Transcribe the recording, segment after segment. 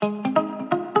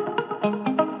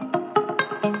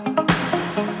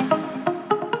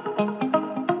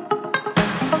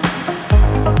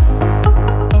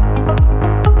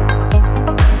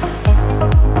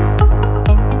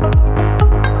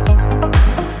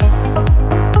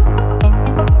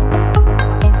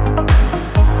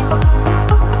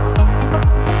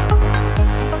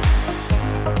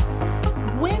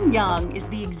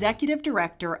executive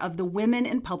director of the Women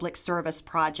in Public Service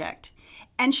Project.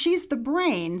 And she's the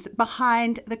brains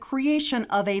behind the creation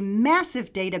of a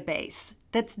massive database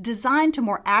that's designed to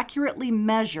more accurately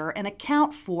measure and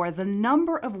account for the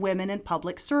number of women in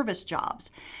public service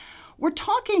jobs. We're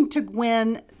talking to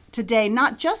Gwen today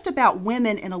not just about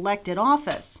women in elected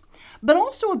office, but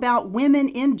also about women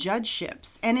in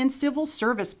judgeships and in civil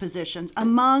service positions,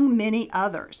 among many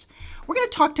others. We're going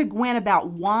to talk to Gwen about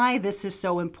why this is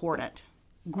so important.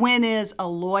 Gwen is a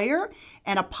lawyer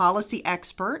and a policy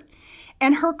expert,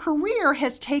 and her career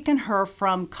has taken her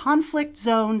from conflict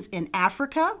zones in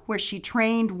Africa, where she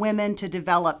trained women to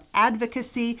develop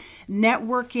advocacy,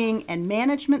 networking, and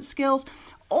management skills,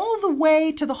 all the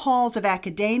way to the halls of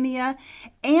academia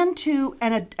and to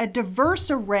a diverse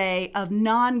array of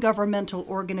non-governmental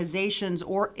organizations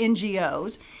or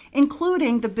NGOs,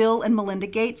 including the Bill and Melinda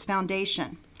Gates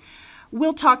Foundation.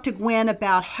 We'll talk to Gwen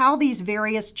about how these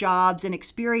various jobs and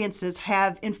experiences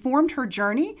have informed her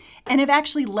journey and have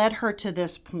actually led her to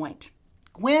this point.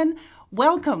 Gwen,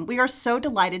 welcome. We are so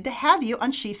delighted to have you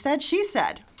on She Said, She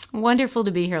Said. Wonderful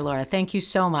to be here, Laura. Thank you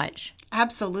so much.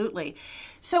 Absolutely.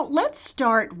 So let's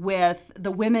start with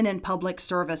the Women in Public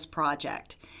Service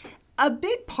Project. A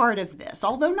big part of this,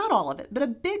 although not all of it, but a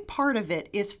big part of it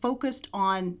is focused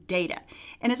on data.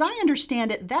 And as I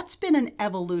understand it, that's been an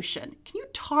evolution. Can you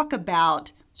talk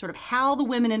about sort of how the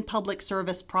Women in Public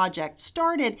Service Project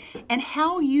started and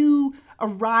how you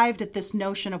arrived at this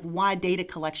notion of why data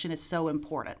collection is so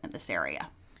important in this area?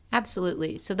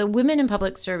 Absolutely. So the Women in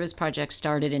Public Service Project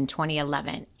started in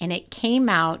 2011, and it came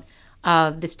out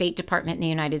of the State Department in the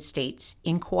United States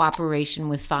in cooperation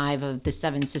with 5 of the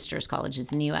 7 sisters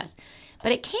colleges in the U.S.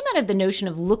 But it came out of the notion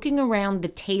of looking around the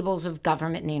tables of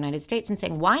government in the United States and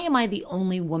saying, why am I the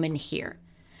only woman here?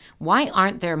 Why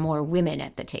aren't there more women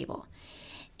at the table?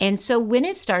 And so when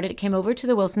it started, it came over to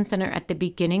the Wilson Center at the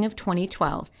beginning of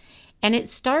 2012. And it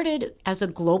started as a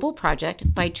global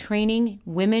project by training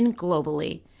women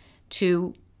globally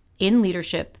in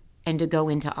leadership and to go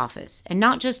into office, and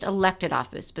not just elected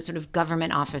office, but sort of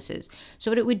government offices. So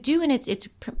what it would do in its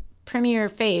premier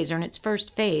phase or in its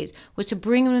first phase was to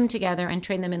bring them together and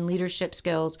train them in leadership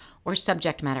skills or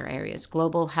subject matter areas,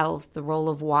 global health, the role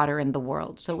of water in the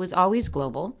world. So it was always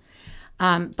global.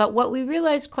 But what we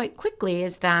realized quite quickly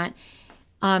is that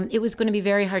it was going to be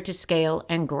very hard to scale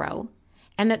and grow,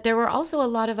 and that there were also a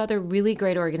lot of other really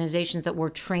great organizations that were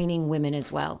training women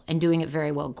as well and doing it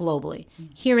very well globally.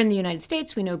 Mm-hmm. Here in the United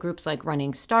States, we know groups like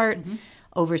Running Start. Mm-hmm.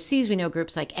 Overseas, we know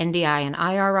groups like NDI and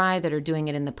IRI that are doing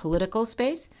it in the political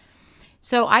space.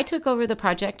 So I took over the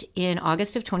project in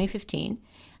August of 2015,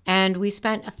 and we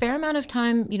spent a fair amount of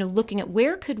time, looking at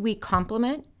where could we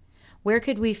complement, where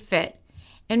could we fit,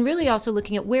 and really also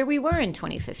looking at where we were in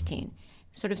 2015.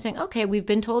 Sort of saying, okay, we've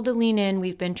been told to lean in,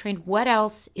 we've been trained, what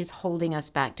else is holding us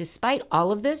back? Despite all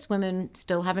of this, women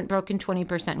still haven't broken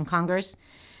 20% in Congress.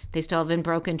 They still haven't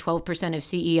broken 12% of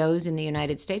CEOs in the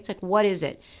United States. Like, what is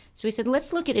it? So we said,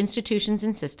 let's look at institutions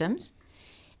and systems.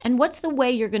 And what's the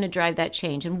way you're going to drive that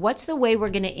change? And what's the way we're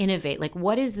going to innovate? Like,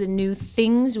 what is the new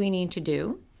things we need to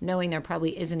do, knowing there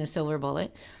probably isn't a silver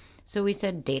bullet? So we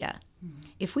said data. Mm-hmm.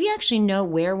 If we actually know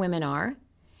where women are,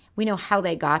 we know how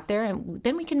they got there, and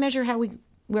then we can measure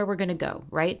where we're going to go,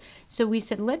 right? So we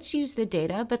said, let's use the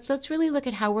data, but let's really look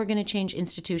at how we're going to change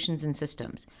institutions and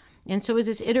systems. And so it was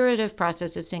this iterative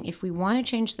process of saying, if we want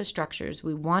to change the structures,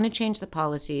 we want to change the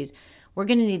policies, we're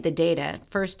going to need the data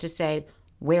first to say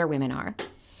where women are.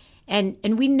 And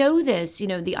we know this,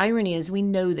 the irony is we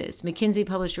know this. McKinsey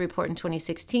published a report in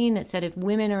 2016 that said if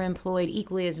women are employed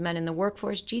equally as men in the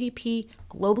workforce, GDP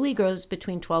globally grows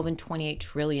between $12 and $28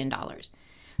 trillion.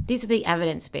 These are the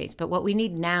evidence base, but what we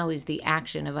need now is the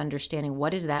action of understanding what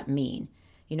does that mean?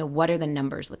 What are the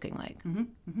numbers looking like? Mm-hmm,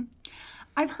 mm-hmm.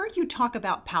 I've heard you talk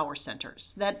about power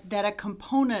centers, that a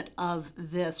component of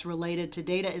this related to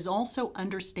data is also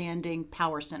understanding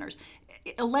power centers.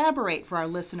 Elaborate for our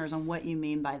listeners on what you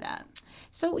mean by that.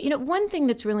 So, one thing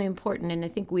that's really important, and I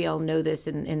think we all know this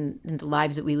in the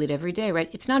lives that we lead every day, right?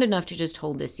 It's not enough to just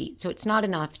hold the seat. So it's not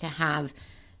enough to have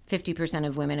 50%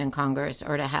 of women in Congress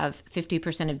or to have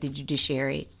 50% of the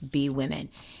judiciary be women.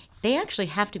 They actually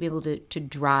have to be able to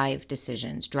drive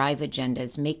decisions, drive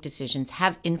agendas, make decisions,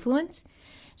 have influence.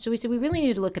 So we said we really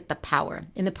need to look at the power.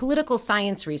 In the political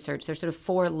science research, there's sort of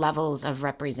 4 levels of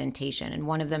representation. And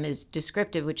one of them is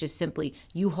descriptive, which is simply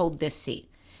you hold this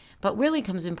seat. But really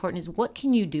comes important is what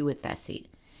can you do with that seat?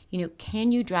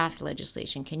 Can you draft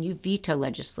legislation? Can you veto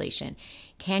legislation?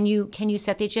 Can you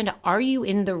set the agenda? Are you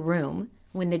in the room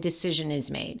when the decision is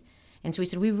made? And so we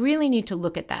said, we really need to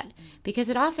look at that because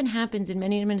it often happens in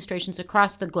many administrations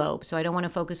across the globe. So I don't want to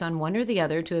focus on one or the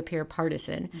other to appear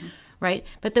partisan, right?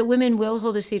 But that women will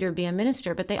hold a seat or be a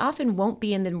minister, but they often won't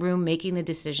be in the room making the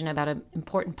decision about an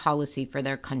important policy for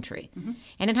their country.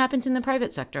 And it happens in the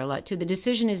private sector a lot too. The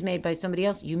decision is made by somebody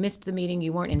else. You missed the meeting.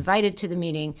 You weren't invited to the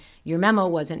meeting. Your memo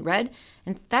wasn't read.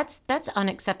 And that's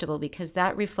unacceptable because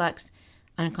that reflects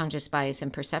unconscious bias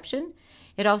and perception.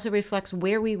 It also reflects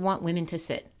where we want women to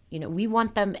sit. You know, we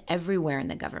want them everywhere in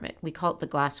the government. We call it the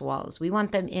glass walls. We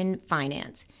want them in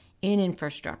finance, in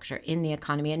infrastructure, in the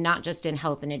economy, and not just in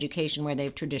health and education where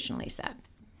they've traditionally sat.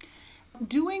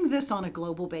 Doing this on a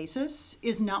global basis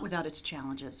is not without its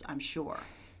challenges, I'm sure.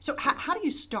 So how do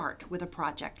you start with a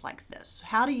project like this?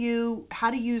 How do you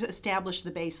establish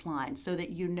the baseline so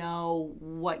that you know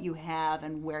what you have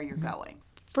and where you're going?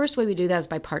 First way we do that is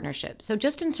by partnership. So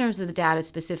just in terms of the data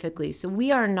specifically, so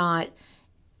we are not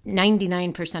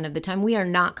 99% of the time, we are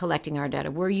not collecting our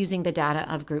data. We're using the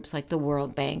data of groups like the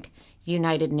World Bank,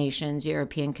 United Nations,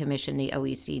 European Commission, the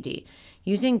OECD,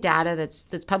 using data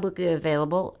that's publicly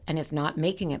available, and if not,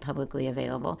 making it publicly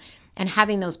available, and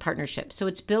having those partnerships. So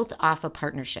it's built off a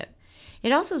partnership.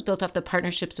 It also is built off the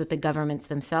partnerships with the governments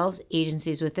themselves,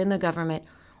 agencies within the government,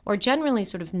 or generally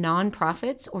sort of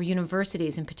nonprofits or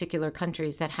universities in particular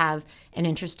countries that have an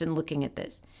interest in looking at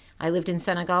this. I lived in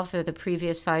Senegal for the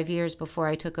previous 5 years before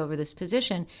I took over this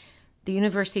position. The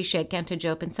University Cheikh Anta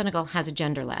Diop in Senegal has a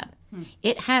gender lab.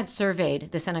 It had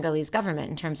surveyed the Senegalese government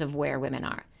in terms of where women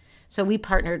are. So we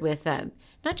partnered with them,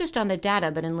 not just on the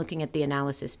data, but in looking at the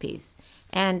analysis piece.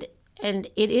 And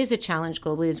it is a challenge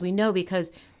globally, as we know,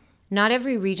 because not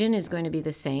every region is going to be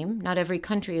the same. Not every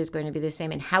country is going to be the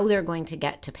same in how they're going to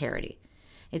get to parity.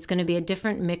 It's going to be a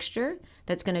different mixture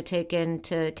that's going to take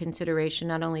into consideration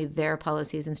not only their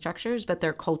policies and structures, but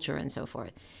their culture and so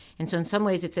forth. And so in some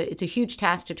ways, it's a huge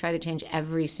task to try to change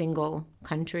every single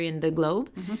country in the globe.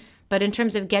 But in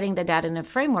terms of getting the data in a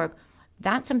framework,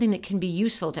 that's something that can be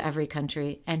useful to every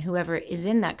country. And whoever is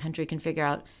in that country can figure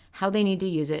out how they need to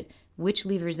use it, which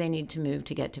levers they need to move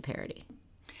to get to parity.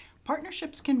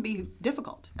 Partnerships can be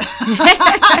difficult.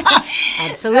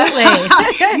 Absolutely.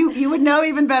 You would know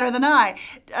even better than I.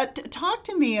 Talk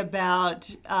to me about,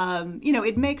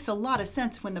 it makes a lot of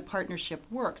sense when the partnership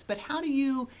works, but how do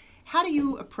you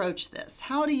approach this?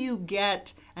 How do you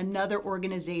get another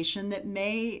organization that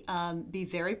may be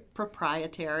very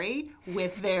proprietary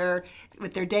with their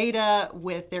data,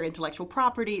 with their intellectual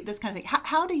property, this kind of thing?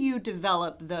 How do you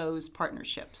develop those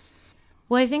partnerships?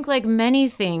 Well, I think like many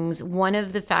things, one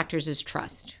of the factors is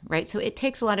trust, right? So it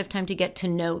takes a lot of time to get to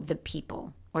know the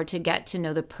people or to get to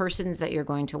know the persons that you're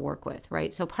going to work with,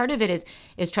 right? So part of it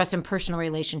is trust and personal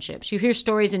relationships. You hear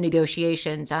stories in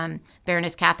negotiations.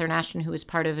 Baroness Catherine Ashton, who was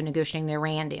part of negotiating the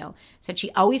Iran deal, said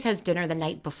she always has dinner the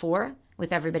night before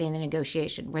with everybody in the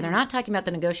negotiation, where they're not talking about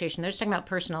the negotiation, they're just talking about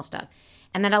personal stuff.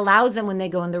 And that allows them, when they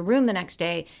go in the room the next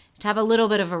day, to have a little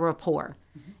bit of a rapport.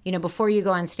 You know, before you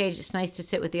go on stage, it's nice to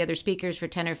sit with the other speakers for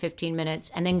 10 or 15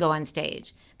 minutes and then go on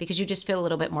stage because you just feel a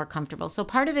little bit more comfortable. So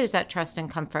part of it is that trust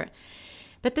and comfort.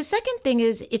 But the second thing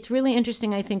is, it's really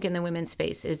interesting, I think, in the women's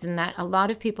space, is in that a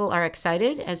lot of people are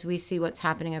excited as we see what's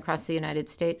happening across the United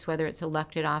States, whether it's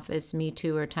elected office, Me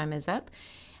Too, or Time Is Up.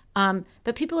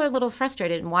 But people are a little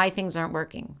frustrated in why things aren't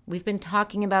working. We've been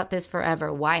talking about this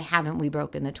forever. Why haven't we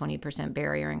broken the 20%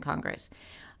 barrier in Congress?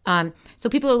 So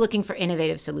people are looking for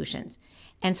innovative solutions.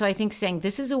 And so I think saying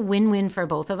this is a win-win for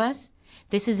both of us.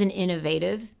 This is an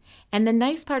innovative. And the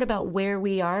nice part about where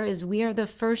we are is we are the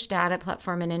first data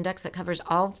platform and index that covers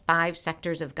all 5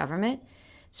 sectors of government.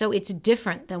 So it's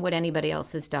different than what anybody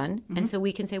else has done. And so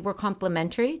we can say we're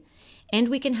complementary and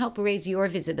we can help raise your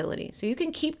visibility. So you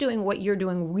can keep doing what you're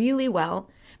doing really well,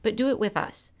 but do it with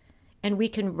us. And we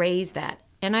can raise that.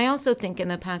 And I also think in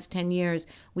the past 10 years,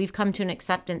 we've come to an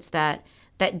acceptance that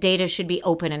data should be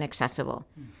open and accessible.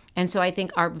 And so I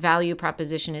think our value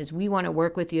proposition is we want to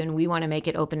work with you and we want to make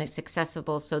it open and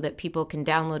accessible so that people can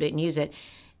download it and use it.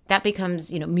 That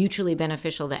becomes, mutually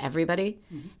beneficial to everybody.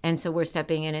 And so we're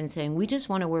stepping in and saying, we just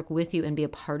want to work with you and be a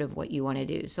part of what you want to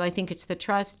do. So I think it's the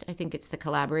trust. I think it's the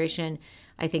collaboration.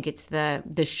 I think it's the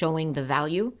showing the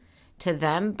value to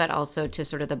them, but also to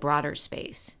sort of the broader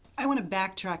space. I want to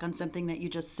backtrack on something that you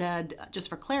just said, just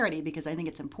for clarity, because I think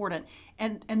it's important.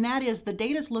 And that is the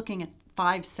data's looking at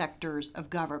 5 sectors of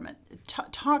government.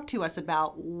 Talk to us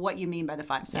about what you mean by the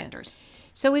 5 sectors. Yeah.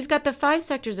 So we've got the 5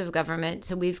 sectors of government.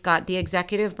 So we've got the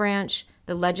executive branch,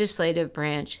 the legislative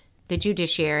branch, the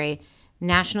judiciary,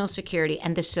 national security,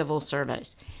 and the civil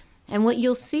service. And what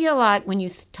you'll see a lot when you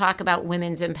talk about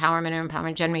women's empowerment or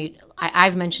empowerment generally,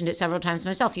 I've mentioned it several times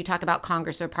myself, you talk about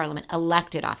Congress or Parliament,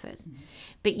 elected office. Mm-hmm.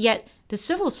 But yet the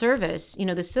civil service,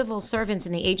 the civil servants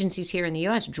and the agencies here in the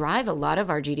U.S. drive a lot of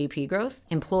our GDP growth,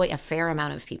 employ a fair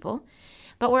amount of people.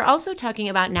 But we're also talking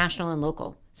about national and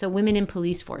local. So women in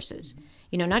police forces,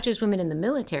 not just women in the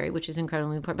military, which is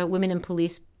incredibly important, but women in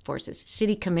police forces,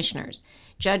 city commissioners,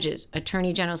 judges,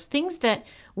 attorney generals, things that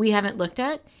we haven't looked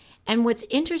at. And what's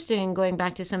interesting, going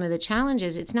back to some of the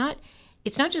challenges, it's not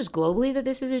just globally that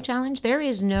this is a challenge. There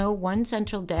is no one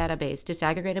central database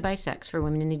disaggregated by sex for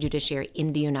women in the judiciary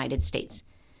in the United States,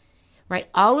 right?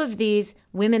 All of these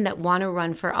women that want to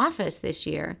run for office this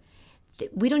year,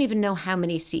 we don't even know how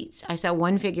many seats. I saw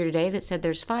one figure today that said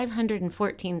there's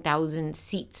 514,000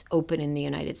 seats open in the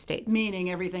United States.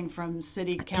 Meaning everything from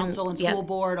city council and school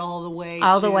board all the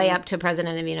way up to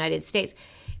president of the United States.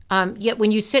 Yet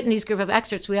when you sit in these group of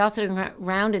experts, we all sit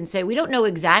around and say, we don't know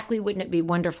exactly, wouldn't it be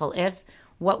wonderful if,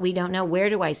 what we don't know, where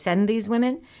do I send these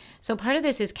women? So part of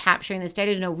this is capturing this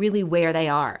data to know really where they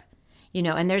are.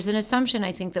 And there's an assumption,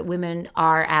 I think, that women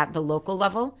are at the local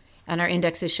level, and our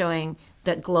index is showing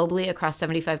that globally across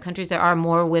 75 countries, there are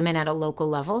more women at a local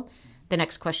level. The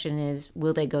next question is,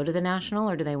 will they go to the national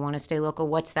or do they want to stay local?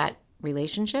 What's that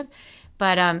relationship?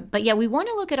 But yeah, we want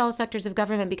to look at all sectors of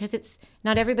government because it's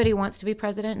not everybody wants to be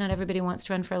president, not everybody wants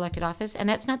to run for elected office, and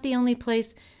that's not the only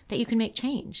place that you can make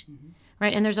change,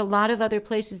 right? And there's a lot of other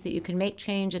places that you can make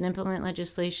change and implement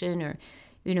legislation or,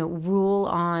 rule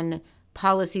on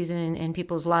policies in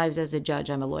people's lives. As a judge,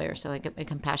 I'm a lawyer, so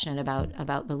I'm passionate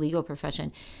about the legal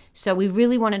profession. So we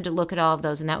really wanted to look at all of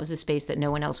those, and that was a space that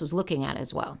no one else was looking at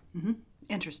as well. Mm-hmm.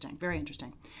 Interesting. Very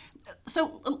interesting.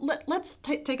 So let's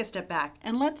take a step back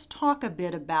and let's talk a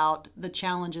bit about the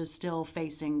challenges still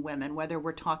facing women, whether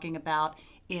we're talking about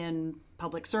in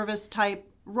public service type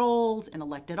roles, in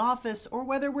elected office, or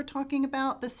whether we're talking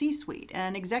about the C-suite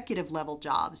and executive level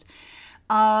jobs.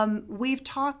 We've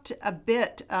talked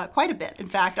quite a bit, in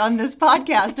fact, on this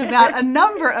podcast about a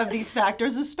number of these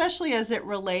factors, especially as it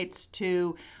relates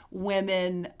to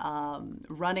women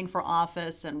running for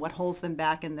office and what holds them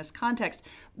back in this context.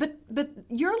 But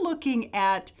you're looking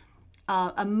at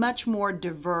a much more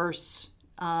diverse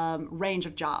range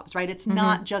of jobs, right? It's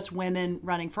not just women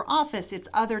running for office, it's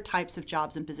other types of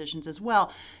jobs and positions as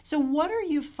well. So what are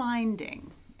you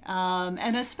finding?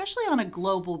 And especially on a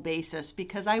global basis,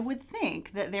 because I would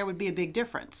think that there would be a big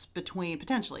difference between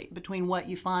what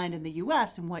you find in the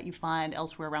U.S. and what you find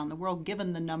elsewhere around the world,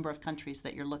 given the number of countries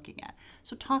that you're looking at.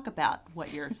 So talk about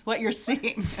what you're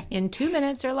seeing. In 2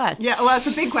 minutes or less. Yeah, well, it's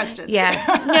a big question.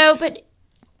 Yeah. No, but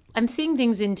I'm seeing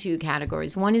things in two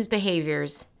categories. One is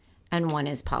behaviors and one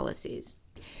is policies.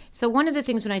 So one of the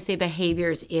things when I say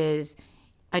behaviors is,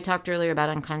 I talked earlier about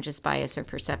unconscious bias or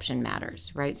perception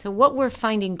matters, right? So what we're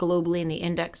finding globally in the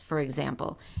index, for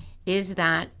example, is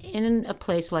that in a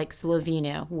place like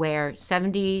Slovenia, where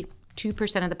 72%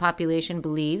 of the population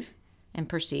believe and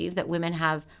perceive that women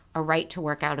have a right to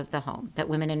work out of the home, that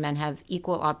women and men have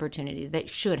equal opportunity, that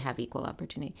should have equal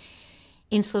opportunity.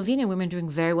 In Slovenia, women are doing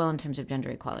very well in terms of gender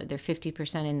equality. They're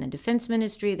 50% in the defense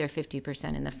ministry, they're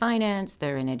 50% in the finance,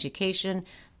 they're in education,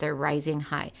 they're rising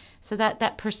high. So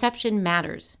that perception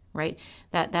matters, right?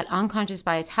 That unconscious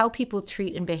bias, how people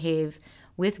treat and behave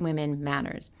with women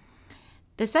matters.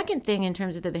 The second thing in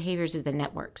terms of the behaviors is the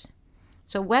networks.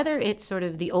 So whether it's sort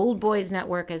of the old boys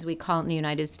network, as we call it in the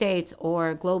United States,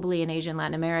 or globally in Asia and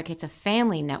Latin America, it's a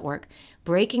family network.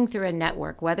 Breaking through a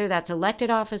network, whether that's elected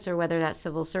office or whether that's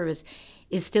civil service,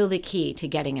 is still the key to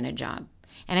getting in a job.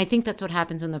 And I think that's what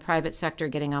happens in the private sector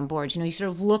getting on board. You sort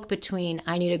of look between,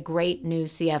 I need a great new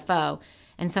CFO,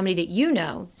 and somebody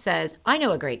that says, I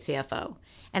know a great CFO.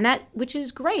 And that, which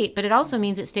is great, but it also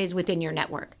means it stays within your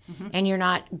network. And you're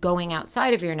not going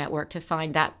outside of your network to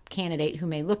find that candidate who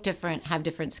may look different, have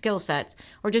different skill sets,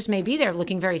 or just may be there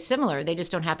looking very similar. They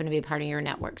just don't happen to be a part of your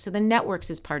network. So the networks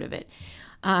is part of it.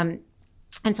 And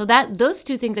so those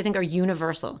two things I think are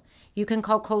universal. You can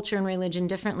call culture and religion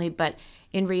differently, but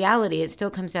in reality, it still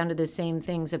comes down to the same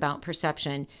things about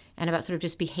perception and about sort of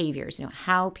just behaviors,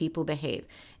 how people behave.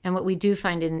 And what we do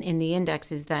find in the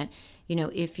index is that,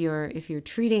 if you're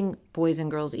treating boys and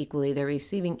girls equally, they're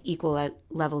receiving equal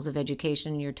levels of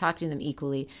education, you're talking to them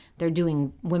equally,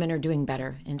 women are doing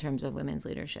better in terms of women's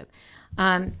leadership.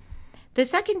 The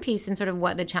second piece and sort of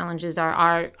what the challenges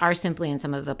are simply in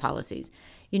some of the policies.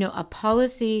 A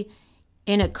policy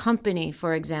in a company,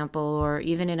 for example, or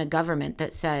even in a government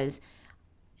that says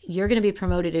you're going to be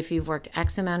promoted if you've worked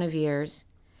X amount of years,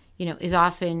 is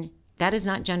often, that is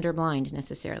not gender blind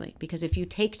necessarily. Because if you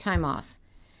take time off,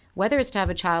 whether it's to have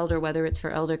a child or whether it's for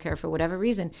elder care for whatever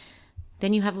reason,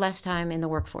 then you have less time in the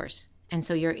workforce. And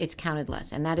so it's counted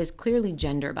less. And that is clearly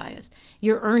gender biased.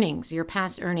 Your earnings, your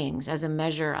past earnings as a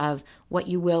measure of what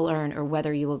you will earn or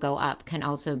whether you will go up can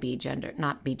also be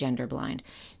not be gender blind.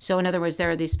 So in other words,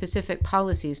 there are these specific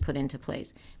policies put into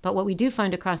place. But what we do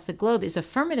find across the globe is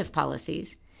affirmative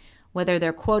policies, whether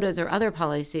they're quotas or other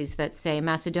policies that say,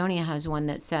 Macedonia has one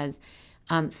that says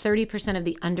 30% of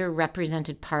the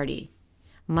underrepresented party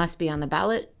must be on the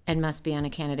ballot and must be on a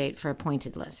candidate for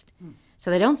appointed list. So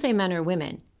they don't say men or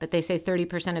women, but they say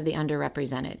 30% of the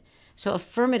underrepresented. So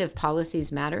affirmative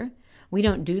policies matter. We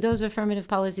don't do those affirmative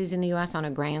policies in the U.S. on a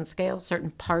grand scale.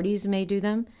 Certain parties may do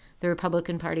them. The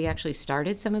Republican Party actually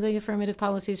started some of the affirmative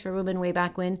policies for women way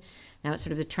back when. Now it's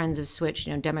sort of the trends have switched.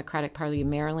 Democratic Party of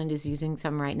Maryland is using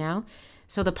some right now.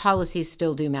 So the policies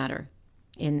still do matter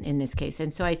in this case.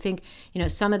 And so I think,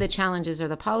 some of the challenges are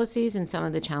the policies and some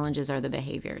of the challenges are the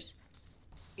behaviors.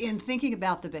 In thinking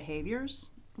about the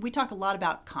behaviors, we talk a lot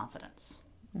about confidence,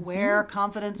 where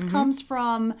confidence comes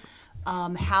from,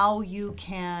 how you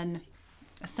can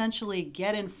essentially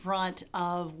get in front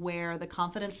of where the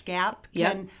confidence gap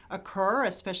can occur,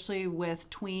 especially with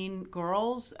tween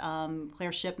girls.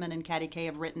 Claire Shipman and Katty Kay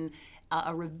have written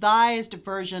a revised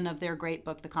version of their great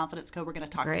book, The Confidence Code. We're going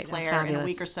to talk to Claire in a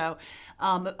week or so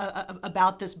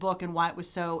about this book and why it was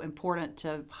so important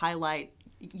to highlight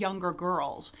younger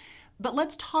girls. But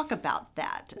let's talk about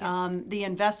that, the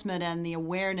investment and the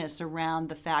awareness around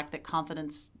the fact that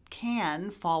confidence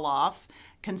can fall off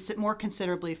more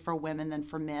considerably for women than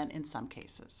for men in some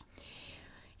cases.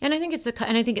 And I think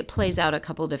it plays out a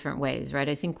couple different ways, right?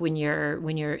 I think when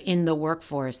you're in the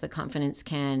workforce, the confidence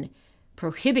can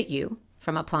prohibit you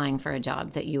from applying for a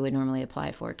job that you would normally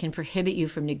apply for. It can prohibit you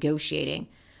from negotiating,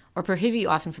 or prohibit you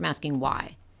often from asking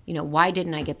why. Why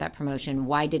didn't I get that promotion?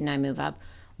 Why didn't I move up?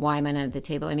 Why am I not at the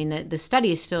table? I mean, the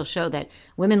studies still show that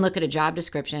women look at a job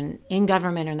description in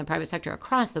government or in the private sector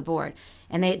across the board,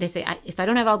 and they say, if I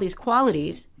don't have all these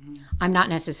qualities, I'm not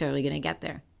necessarily going to get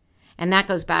there. And that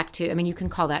goes back to, you can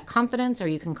call that confidence or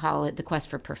you can call it the quest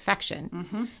for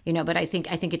perfection, but I think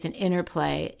it's an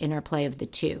interplay of the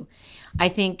two. I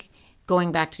think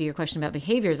going back to your question about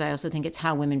behaviors, I also think it's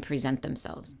how women present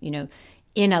themselves.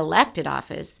 In elected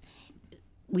office,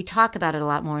 we talk about it a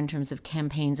lot more in terms of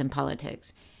campaigns and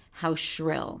politics. How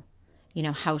shrill,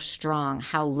 how strong,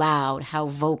 how loud, how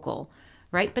vocal,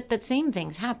 right? But the same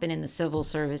things happen in the civil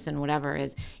service and whatever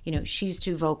is, she's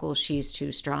too vocal, she's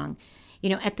too strong.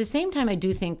 At the same time, I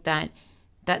do think that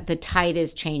the tide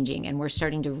is changing and we're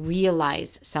starting to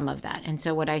realize some of that. And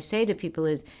so what I say to people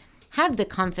is have the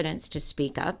confidence to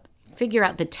speak up, figure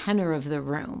out the tenor of the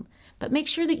room, but make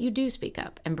sure that you do speak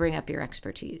up and bring up your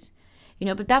expertise.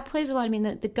 But that plays a lot.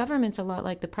 The government's a lot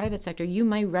like the private sector. You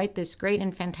might write this great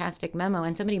and fantastic memo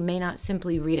and somebody may not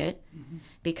simply read it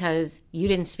because you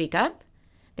didn't speak up.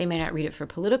 They may not read it for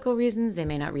political reasons. They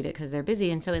may not read it because they're busy.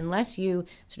 And so unless you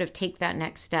sort of take that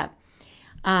next step.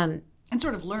 And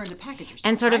sort of learn to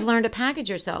package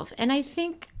yourself. And I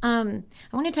think I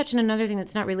want to touch on another thing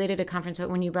that's not related to conference, but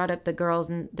when you brought up the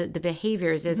girls and the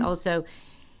behaviors is also,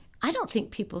 I don't think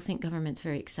people think government's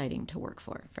very exciting to work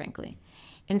for, frankly.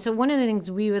 And so one of the things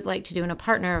we would like to do, and a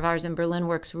partner of ours in Berlin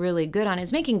works really good on,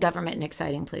 is making government an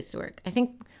exciting place to work. I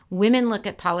think women look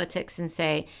at politics and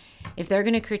say, if they're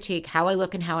going to critique how I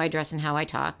look and how I dress and how I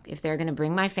talk, if they're going to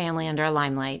bring my family under a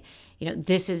limelight,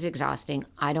 this is exhausting.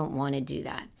 I don't want to do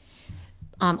that.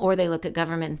 Or they look at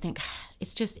government and think,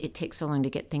 it takes so long to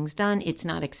get things done. It's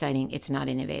not exciting. It's not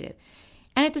innovative.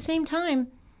 And at the same time,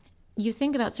 you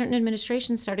think about certain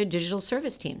administrations started digital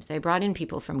service teams. They brought in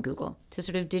people from Google to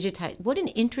sort of digitize. What an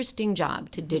interesting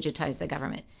job to digitize the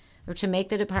government or to make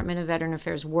the Department of Veteran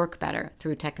Affairs work better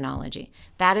through technology.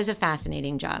 That is a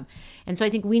fascinating job. And so I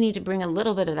think we need to bring a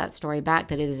little bit of that story back,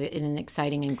 that it is an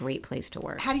exciting and great place to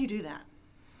work. How do you do that?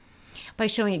 By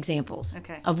showing examples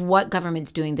of what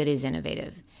government's doing that is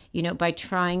innovative. By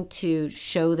trying to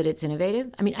show that it's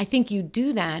innovative. I think you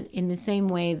do that in the same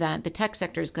way that the tech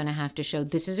sector is going to have to show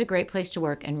this is a great place to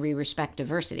work and we respect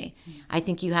diversity. I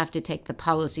think you have to take the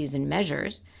policies and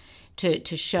measures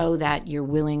to show that you're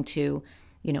willing to,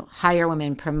 hire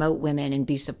women, promote women, and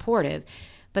be supportive.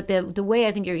 But the way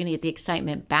I think you're going to get the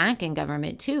excitement back in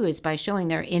government, too, is by showing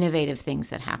there are innovative things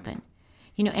that happen.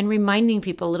 And reminding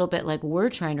people a little bit like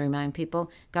we're trying to remind people,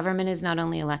 government is not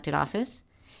only elected office,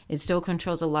 it still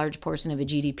controls a large portion of a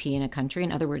GDP in a country.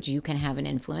 In other words, you can have an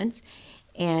influence.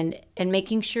 And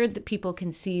making sure that people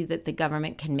can see that the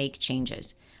government can make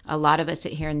changes. A lot of us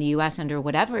sit here in the U.S. under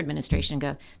whatever administration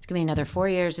go, it's going to be another 4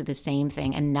 years of the same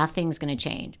thing and nothing's going to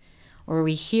change. Or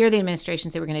we hear the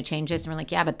administration say we're going to change this and we're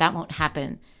like, yeah, but that won't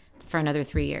happen for another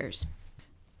 3 years.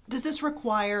 Does this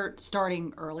require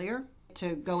starting earlier?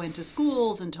 to go into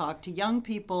schools and talk to young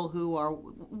people who are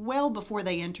well before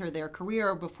they enter their career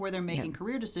or before they're making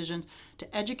career decisions,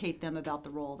 to educate them about the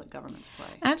role that governments play.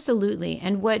 Absolutely.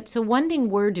 And so one thing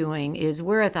we're doing is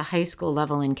we're at the high school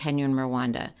level in Kenya and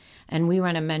Rwanda, and we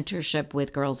run a mentorship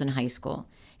with girls in high school.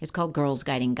 It's called Girls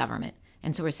Guiding Government.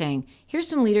 And so we're saying, here's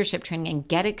some leadership training and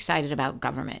get excited about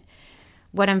government.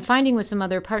 What I'm finding with some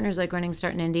other partners like Running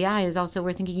Start and NDI is also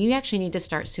we're thinking you actually need to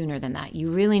start sooner than that. You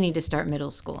really need to start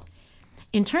middle school.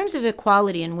 In terms of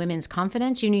equality and women's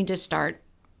confidence, you need to start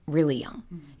really young,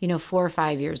 4 or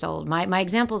 5 years old. My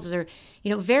examples are,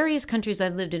 various countries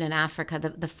I've lived in Africa,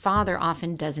 the father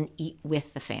often doesn't eat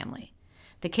with the family.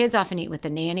 The kids often eat with the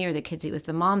nanny, or the kids eat with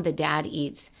the mom. The dad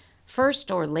eats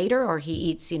first or later, or he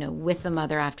eats, with the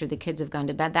mother after the kids have gone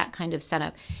to bed, that kind of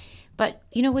setup. But,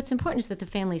 what's important is that the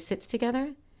family sits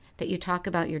together, that you talk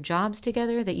about your jobs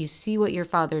together, that you see what your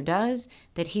father does,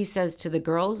 that he says to the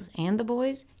girls and the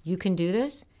boys, you can do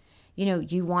this,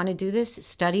 you want to do this,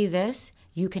 study this,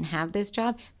 you can have this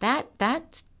job.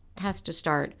 That has to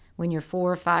start when you're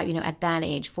 4 or 5, at that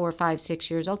age, 4, 5,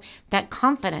 6 years old. That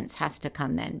confidence has to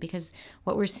come then, because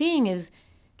what we're seeing is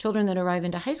children that arrive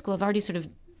into high school have already sort of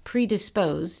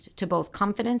predisposed to both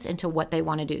confidence and to what they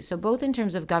want to do. So both in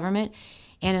terms of government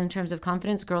and in terms of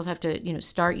confidence, girls have to,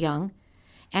 start young.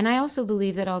 And I also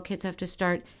believe that all kids have to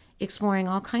start exploring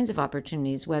all kinds of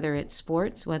opportunities, whether it's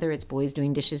sports, whether it's boys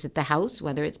doing dishes at the house,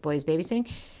 whether it's boys babysitting,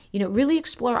 really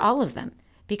explore all of them.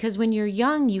 Because when you're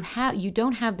young, you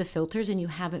don't have the filters and you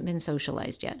haven't been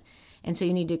socialized yet. And so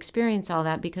you need to experience all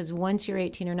that, because once you're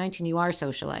 18 or 19, you are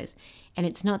socialized. And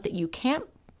it's not that you can't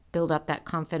build up that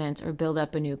confidence or build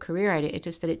up a new career idea. It's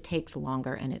just that it takes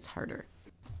longer and it's harder.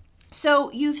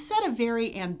 So you've set a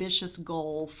very ambitious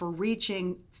goal for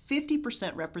reaching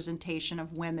 50% representation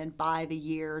of women by the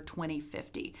year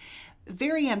 2050.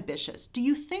 Very ambitious. Do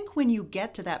you think when you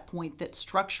get to that point that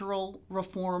structural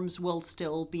reforms will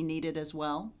still be needed as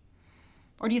well?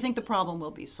 Or do you think the problem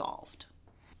will be solved?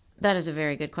 That is a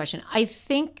very good question. I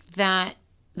think that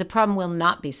the problem will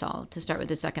not be solved, to start with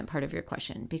the second part of your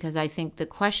question, because I think the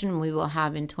question we will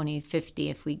have in 2050,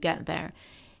 if we get there,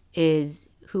 is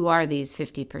who are these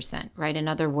 50%, right? In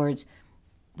other words,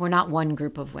 we're not one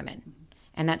group of women.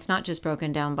 And that's not just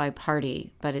broken down by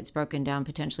party, but it's broken down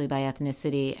potentially by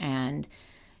ethnicity and,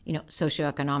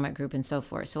 socioeconomic group and so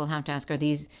forth. So we'll have to ask, are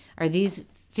these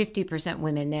 50%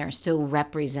 women there still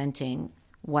representing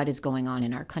what is going on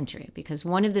in our country? Because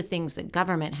one of the things that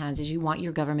government has is you want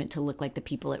your government to look like the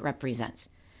people it represents,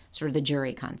 sort of the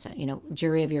jury concept,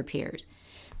 jury of your peers,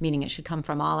 meaning it should come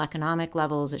from all economic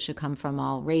levels, it should come from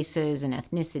all races and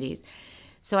ethnicities.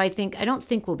 So I don't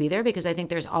think we'll be there, because I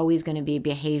think there's always going to be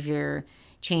behavior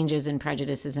changes and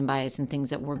prejudices and bias and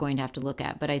things that we're going to have to look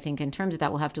at. But I think in terms of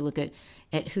that, we'll have to look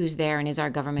at who's there and is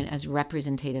our government as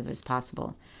representative as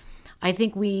possible. I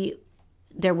think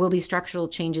there will be structural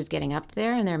changes getting up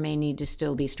there, and there may need to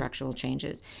still be structural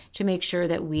changes to make sure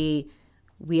that we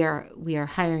are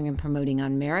hiring and promoting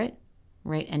on merit,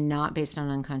 right, and not based on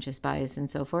unconscious bias and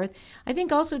so forth. I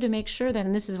think also to make sure that,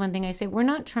 and this is one thing I say, we're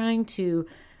not trying to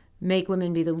make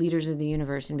women be the leaders of the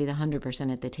universe and be the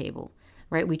 100% at the table,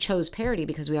 right? We chose parity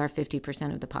because we are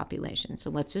 50% of the population. So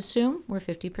let's assume we're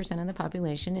 50% of the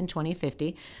population in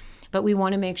 2050, but we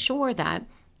want to make sure that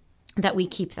we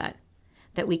keep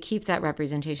that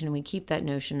representation and we keep that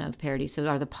notion of parity. So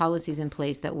are the policies in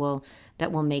place that will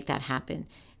make that happen?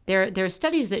 There are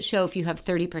studies that show if you have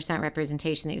 30%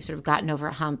 representation that you've sort of gotten over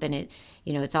a hump and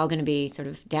it's all going to be sort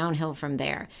of downhill from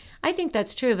there. I think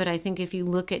that's true, but I think if you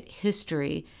look at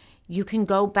history, you can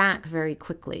go back very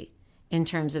quickly in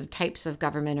terms of types of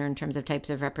government or in terms of types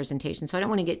of representation. So I don't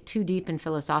want to get too deep and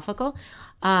philosophical,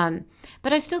 but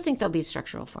I still think there'll be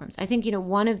structural reforms. I think,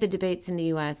 one of the debates in the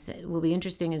U.S. will be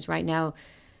interesting is right now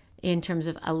in terms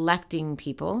of electing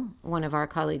people. One of our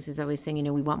colleagues is always saying,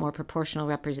 we want more proportional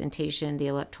representation. The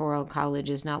Electoral College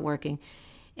is not working.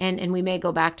 And we may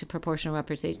go back to proportional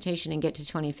representation and get to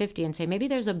 2050 and say, maybe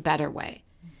there's a better way.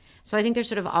 So I think there's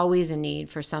sort of always a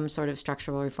need for some sort of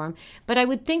structural reform. But I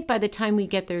would think by the time we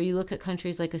get there, you look at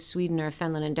countries like a Sweden or a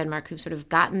Finland and Denmark who've sort of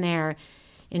gotten there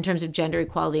in terms of gender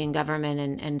equality in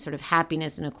government and sort of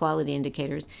happiness and equality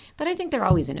indicators. But I think they're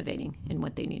always innovating in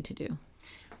what they need to do.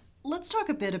 Let's talk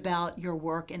a bit about your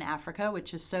work in Africa,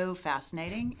 which is so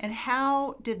fascinating. And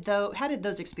how did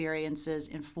those experiences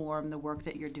inform the work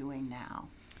that you're doing now?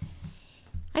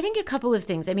 I think a couple of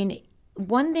things. I mean,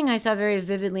 one thing I saw very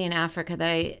vividly in Africa that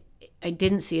I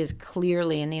didn't see as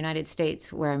clearly in the United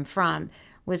States, where I'm from,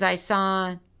 was I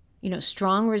saw,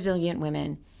 strong, resilient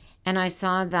women, and I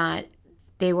saw that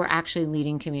they were actually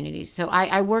leading communities. So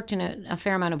I worked in a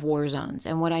fair amount of war zones,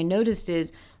 and what I noticed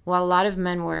is while a lot of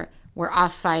men were were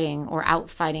off fighting or out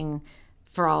fighting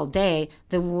for all day,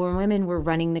 the women were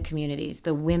running the communities.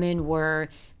 The women were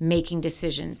making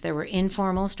decisions. There were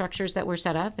informal structures that were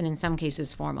set up, and in some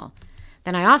cases formal.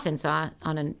 Then I often saw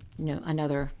on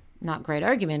another not great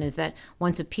argument is that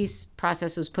once a peace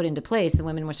process was put into place, the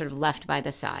women were sort of left by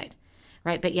the side,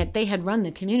 right? But yet they had run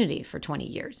the community for 20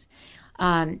 years.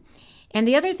 And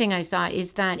the other thing I saw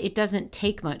is that it doesn't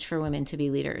take much for women to be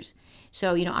leaders.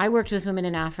 So, I worked with women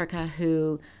in Africa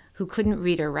who couldn't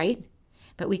read or write,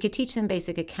 but we could teach them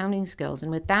basic accounting skills.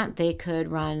 And with that, they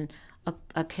could run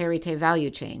a karité value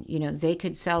chain. They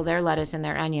could sell their lettuce and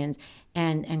their onions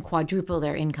and quadruple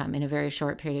their income in a very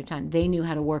short period of time. They knew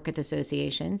how to work with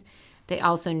associations. They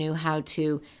also knew how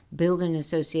to build an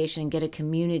association and get a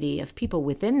community of people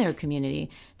within their community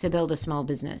to build a small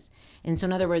business. And so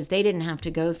in other words, they didn't have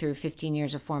to go through 15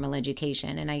 years of formal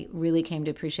education. And I really came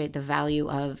to appreciate the value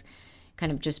of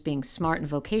kind of just being smart and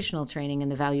vocational training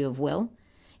and the value of will,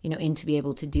 in to be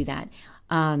able to do that.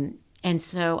 And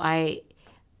so I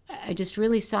just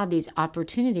really saw these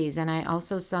opportunities. And I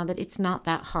also saw that it's not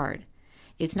that hard.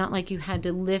 It's not like you had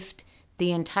to lift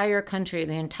the entire country,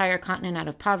 the entire continent out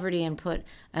of poverty and put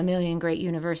 1 million great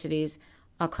universities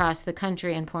across the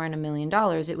country and pour in $1 million.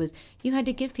 It was, you had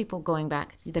to give people going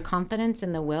back the confidence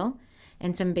and the will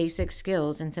and some basic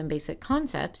skills and some basic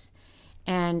concepts,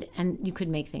 and you could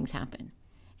make things happen.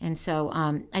 And so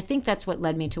I think that's what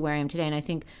led me to where I am today. And I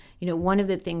think, one of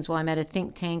the things while I'm at a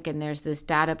think tank and there's this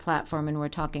data platform and we're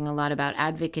talking a lot about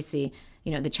advocacy,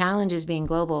 the challenge is being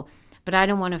global, but I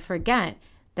don't want to forget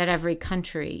that every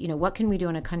country, what can we do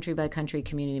on a country by country,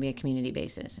 community by community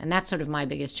basis? And that's sort of my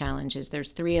biggest challenge is there's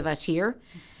 3 of us here,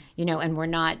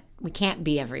 and we can't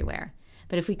be everywhere.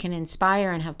 But if we can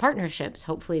inspire and have partnerships,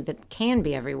 hopefully that can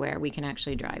be everywhere, we can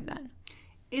actually drive that.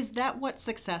 Is that what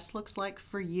success looks like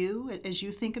for you as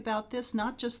you think about this?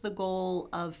 Not just the goal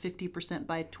of 50%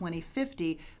 by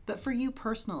 2050, but for you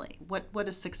personally, what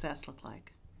does success look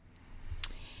like?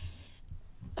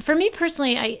 For me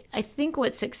personally, I think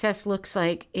what success looks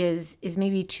like is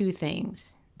maybe 2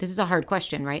 things. This is a hard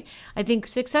question, right? I think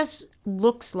success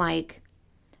looks like,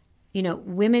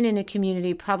 women in a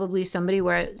community, probably somewhere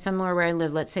where I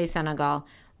live, let's say Senegal,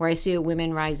 where I see a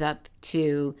woman rise up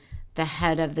to the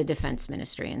head of the defense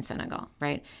ministry in Senegal,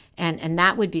 right? And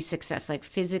that would be success, like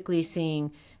physically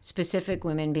seeing specific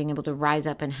women being able to rise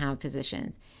up and have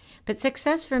positions. But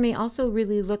success for me also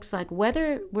really looks like,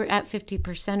 whether we're at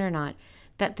 50% or not,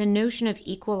 that the notion of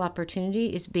equal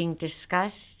opportunity is being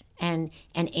discussed and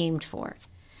aimed for.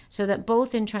 So that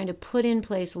both in trying to put in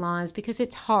place laws, because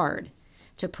it's hard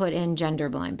to put in gender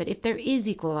blind, but if there is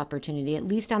equal opportunity, at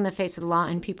least on the face of the law,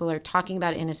 and people are talking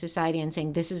about it in a society and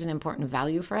saying this is an important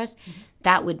value for us,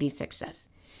 that would be success.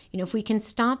 If we can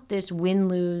stop this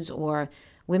win-lose or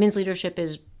women's leadership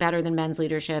is better than men's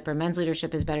leadership or men's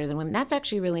leadership is better than women, that's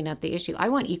actually really not the issue. I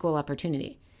want equal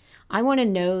opportunity. I want to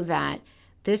know that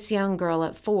this young girl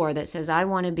at 4 that says, I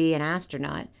want to be an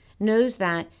astronaut, knows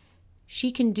that she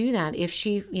can do that if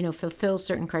she, fulfills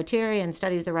certain criteria and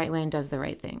studies the right way and does the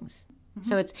right things. Mm-hmm.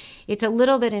 So it's a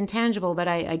little bit intangible, but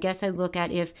I guess I look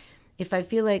at if I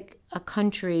feel like a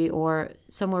country or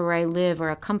somewhere where I live or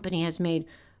a company has made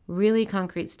really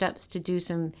concrete steps to do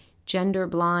some gender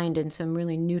blind and some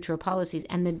really neutral policies,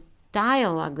 and the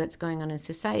dialogue that's going on in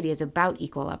society is about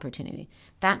equal opportunity,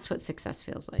 that's what success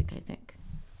feels like, I think.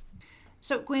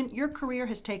 So, Gwen, your career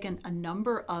has taken a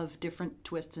number of different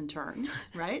twists and turns,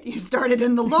 right? You started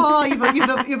in the law, you've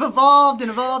evolved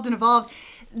and evolved and evolved.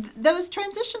 Those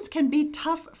transitions can be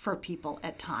tough for people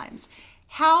at times.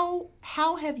 How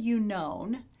have you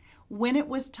known when it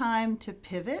was time to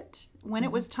pivot, when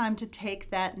it was time to take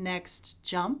that next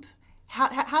jump?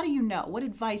 How do you know? What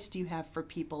advice do you have for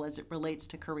people as it relates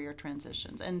to career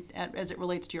transitions and as it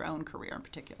relates to your own career in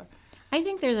particular? I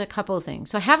think there's a couple of things.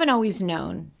 So I haven't always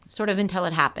known, sort of until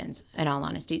it happens, in all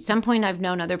honesty. At some point I've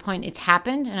known, other point it's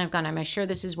happened, and I've gone, am I sure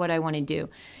this is what I want to do?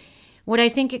 What I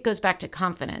think it goes back to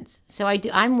confidence. So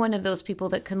I'm one of those people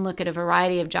that can look at a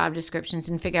variety of job descriptions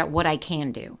and figure out what I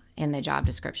can do in the job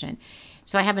description.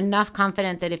 So I have enough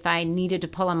confidence that if I needed to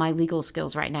pull on my legal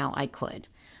skills right now, I could.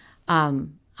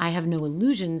 I have no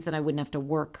illusions that I wouldn't have to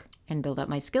work and build up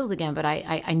my skills again, but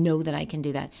I know that I can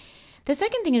do that. The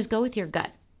second thing is go with your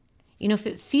gut. If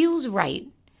it feels right,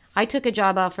 I took a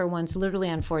job offer once literally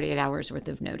on 48 hours worth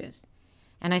of notice.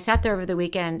 And I sat there over the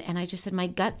weekend and I just said, my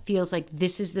gut feels like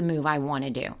this is the move I want to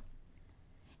do.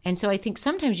 And so I think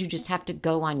sometimes you just have to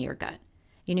go on your gut.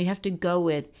 You have to go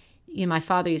with, my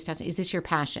father used to ask me, is this your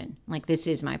passion? Like, this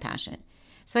is my passion.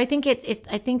 So I think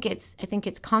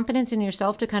it's confidence in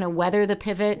yourself to kind of weather the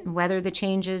pivot, weather the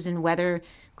changes, and weather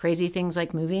crazy things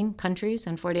like moving countries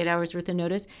on 48 hours worth of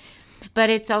notice. But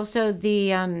it's also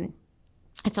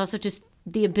just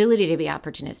the ability to be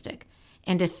opportunistic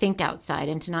and to think outside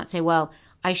and to not say, well,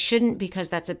 I shouldn't because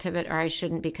that's a pivot, or I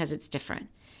shouldn't because it's different.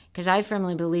 Because I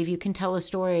firmly believe you can tell a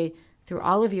story through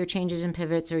all of your changes and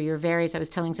pivots or your various. I was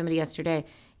telling somebody yesterday,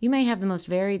 you may have the most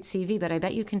varied CV, but I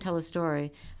bet you can tell a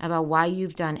story about why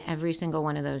you've done every single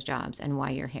one of those jobs and why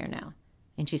you're here now.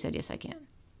 And she said, yes, I can.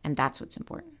 And that's what's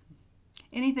important.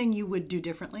 Anything you would do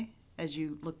differently as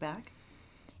you look back?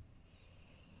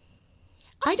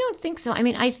 I don't think so. I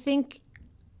mean,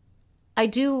 I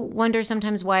do wonder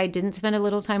sometimes why I didn't spend a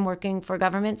little time working for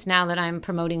governments now that I'm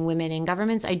promoting women in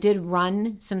governments. I did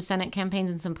run some Senate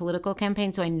campaigns and some political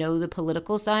campaigns, so I know the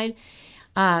political side.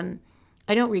 I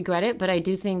don't regret it, but I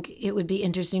do think it would be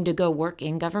interesting to go work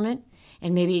in government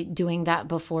and maybe doing that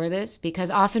before this,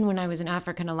 because often when I was in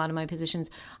Africa in a lot of my positions,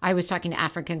 I was talking to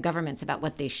African governments about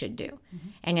what they should do. Mm-hmm.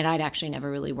 And yet I'd actually never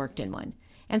really worked in one.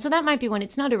 And so that might be one.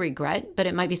 It's not a regret, but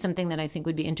it might be something that I think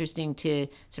would be interesting to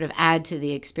sort of add to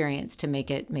the experience to make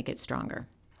it stronger.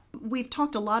 We've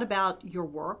talked a lot about your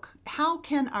work. How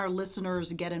can our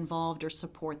listeners get involved or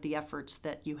support the efforts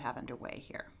that you have underway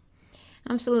here?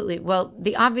 Absolutely. Well,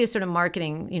 the obvious sort of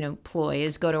marketing, ploy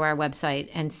is go to our website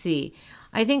and see.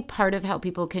 I think part of how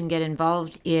people can get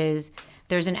involved is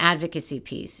there's an advocacy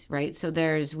piece, right? So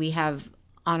we have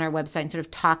on our website sort of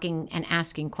talking and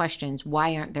asking questions.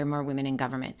 Why aren't there more women in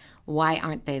government? Why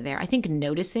aren't they there? I think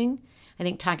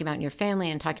talking about in your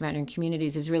family and talking about in your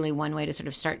communities is really one way to sort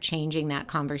of start changing that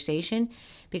conversation.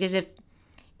 Because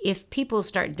if people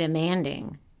start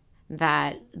demanding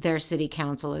that their city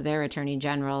council or their attorney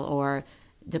general or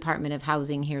Department of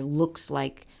Housing here looks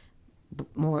like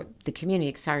more the community,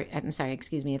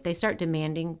 if they start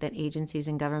demanding that agencies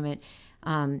in government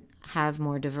have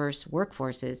more diverse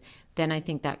workforces, then I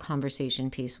think that conversation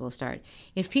piece will start.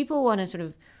 If people want to sort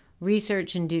of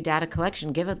research and do data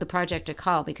collection, give the project a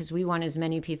call, because we want as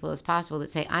many people as possible that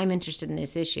say, I'm interested in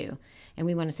this issue, and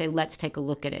we want to say, let's take a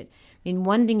look at it. I mean,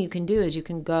 one thing you can do is you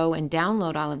can go and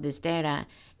download all of this data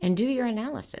and do your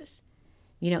analysis,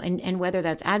 and whether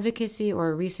that's advocacy or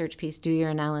a research piece, do your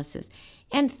analysis.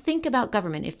 And think about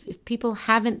government. If people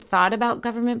haven't thought about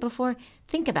government before,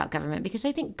 think about government, because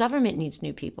I think government needs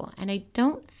new people. And I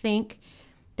don't think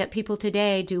that people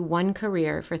today do one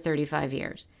career for 35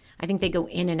 years. I think they go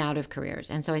in and out of careers.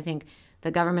 And so I think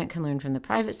the government can learn from the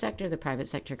private sector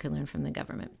can learn from the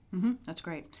government. Mm-hmm. That's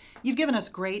great. You've given us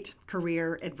great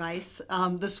career advice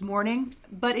this morning,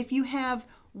 but if you have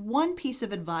one piece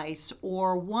of advice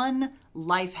or one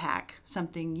life hack,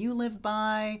 something you live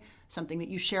by, something that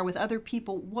you share with other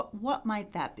people, what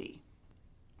might that be?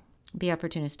 Be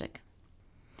opportunistic.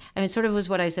 I mean, it sort of was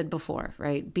what I said before,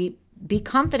 right? Be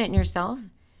confident in yourself.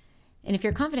 And if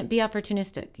you're confident, be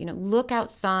opportunistic. Look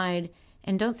outside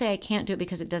and don't say I can't do it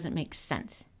because it doesn't make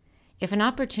sense. If an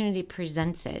opportunity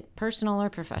presents it, personal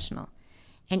or professional,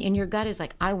 and your gut is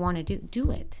like, I want to do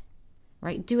it,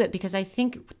 right? Do it, because I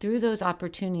think through those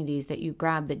opportunities that you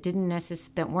grab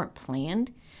that weren't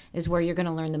planned is where you're going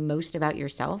to learn the most about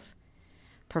yourself,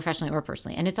 professionally or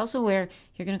personally. And it's also where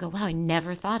you're going to go, wow, I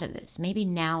never thought of this. Maybe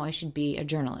now I should be a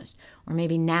journalist, or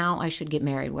maybe now I should get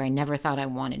married where I never thought I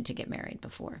wanted to get married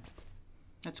before.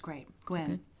 That's great. Gwen,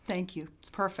 okay. Thank you.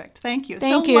 It's perfect. Thank you.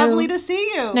 Thank you. Lovely to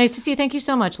see you. Nice to see you. Thank you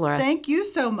so much, Laura. Thank you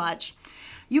so much.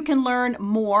 You can learn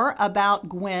more about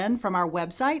Gwen from our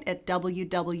website at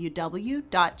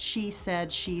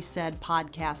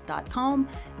www.shesaidshesaidpodcast.com.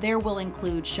 There will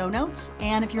include show notes.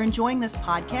 And if you're enjoying this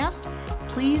podcast,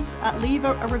 please leave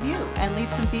a review and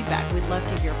leave some feedback. We'd love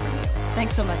to hear from you.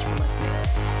 Thanks so much for listening.